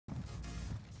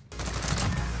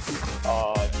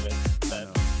Oh, I missed that.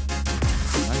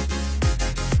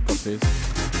 Got this.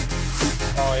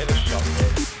 Oh, I hit a shot, bro.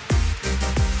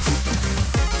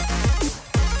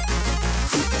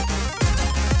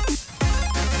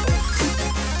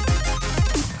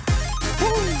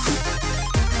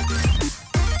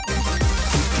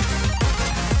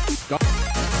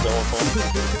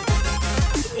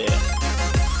 Yeah.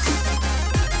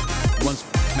 One's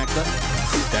connector.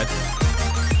 Dead.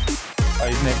 Oh,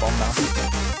 he's near bomb now.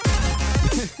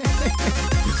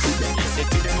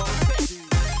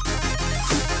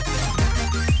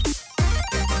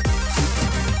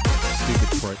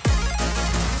 Stupid prick.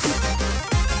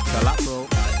 The lateral.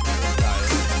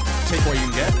 Take what you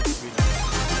can get.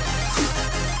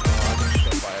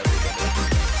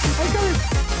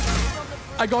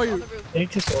 I got you. You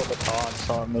need to sort the car and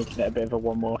start making it a bit of a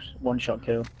one-shot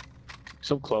kill.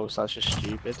 So close, that's just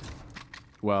stupid.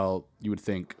 Well, you would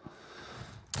think.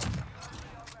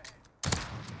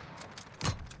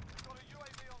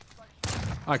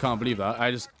 I can't believe that. I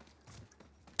just.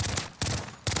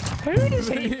 Who does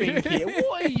he think he?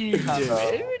 What are you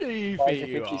doing? Who do you think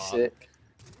you are? Sick.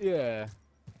 Yeah.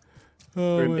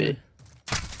 Oh, Ruby.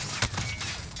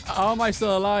 how am I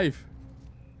still alive?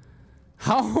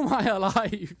 How am I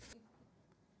alive?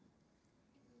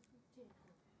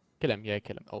 Kill him, yeah,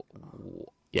 kill him. Oh,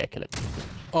 yeah, kill him.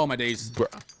 Oh my days. Bruh.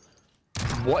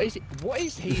 What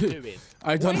is he doing?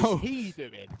 I don't know. What is he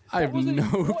doing? I have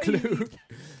no clue.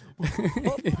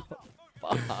 What the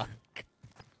fuck?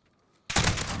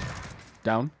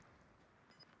 Down.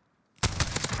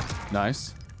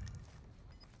 Nice.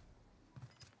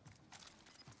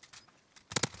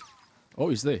 Oh,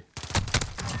 he's there.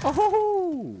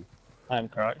 Oh, I'm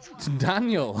correct. it's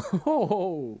Daniel.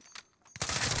 Oh.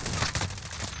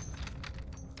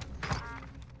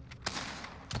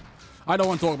 I don't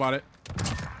want to talk about it.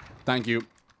 Thank you.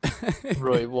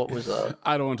 Roy, what was that?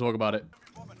 I don't want to talk about it.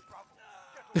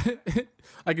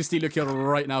 I can steal your kill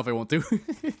right now if I want to.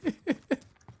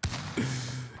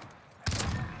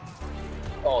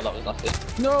 Oh, that was nothing.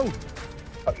 No!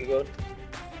 Fuck you good.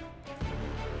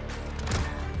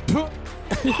 Oh,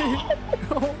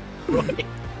 Roy,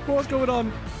 what's going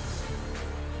on?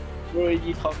 Roy,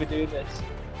 you can't be doing this.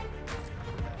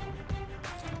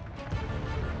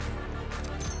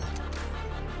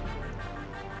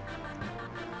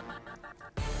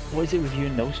 What is it with you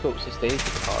and no scopes to stage?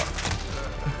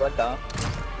 Right down.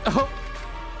 Oh.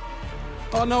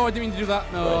 Oh no, I didn't mean to do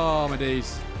that. No, oh my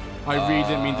days. I really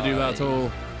didn't mean to do that at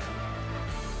all.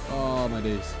 Oh my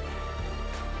days.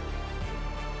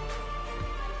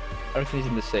 I reckon he's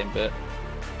in the same bit.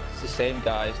 It's the same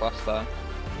guy as last time.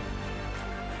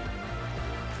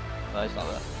 No, he's not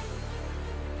there.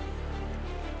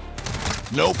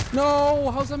 Nope.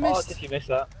 No, how's that Oh, missed? did you miss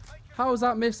that? How is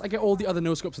that missed? I get all the other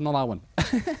no scopes and not that one.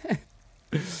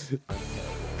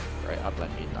 Right, I'll blame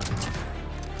you now.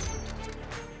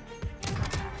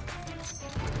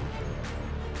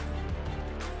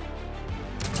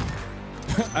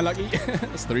 Unlucky.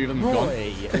 That's three of them Roy, gone.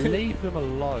 leave him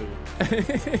alone. Can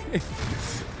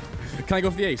I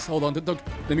go for the ace? Hold on, Doug.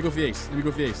 Let me go for the ace. Let me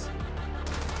go for the ace.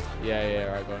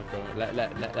 Yeah, right, go on. Let no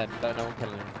one kill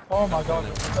him. Oh my god.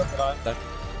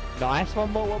 Nice,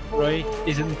 one more. Roy,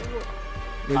 he's in.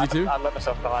 Ready to? I'd let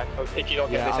myself die. If you don't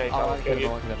get this ace, I'll kill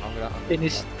you. In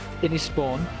his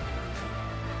spawn.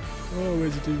 Oh,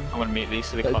 where's he to? I'm gonna mute these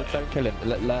so they can't. Don't kill him.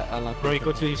 Roy,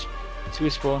 go to his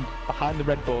spawn. Behind the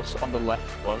red bus on the left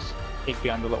was. He's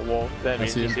behind the little wall. There he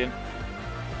is. He's in.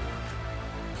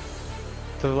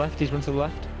 To the left, he's run to the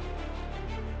left.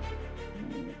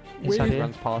 Inside he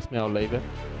runs past me, I'll leave it.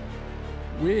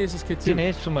 Where is this kid He's in to?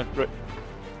 here somewhere.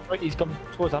 Right, he's gone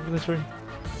towards ambulance room.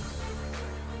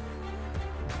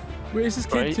 Where is this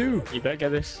kid to? You better get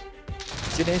this.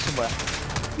 He's in here somewhere.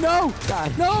 No!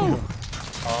 No!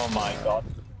 Oh my god.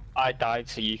 I died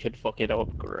so you could fuck it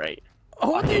up. Great.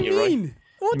 Oh, what do you mean?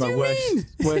 What do you mean?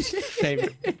 Worst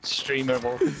favourite streamer of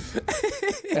all.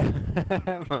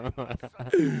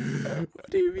 What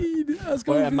do you mean?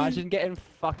 Wait, imagine getting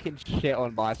fucking shit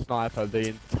on by a sniper, the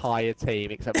entire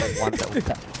team except for one little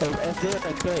cat. You're a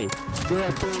 0-3. You're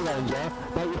a 3 ranger.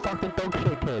 Like you fucking dog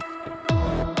shit kid.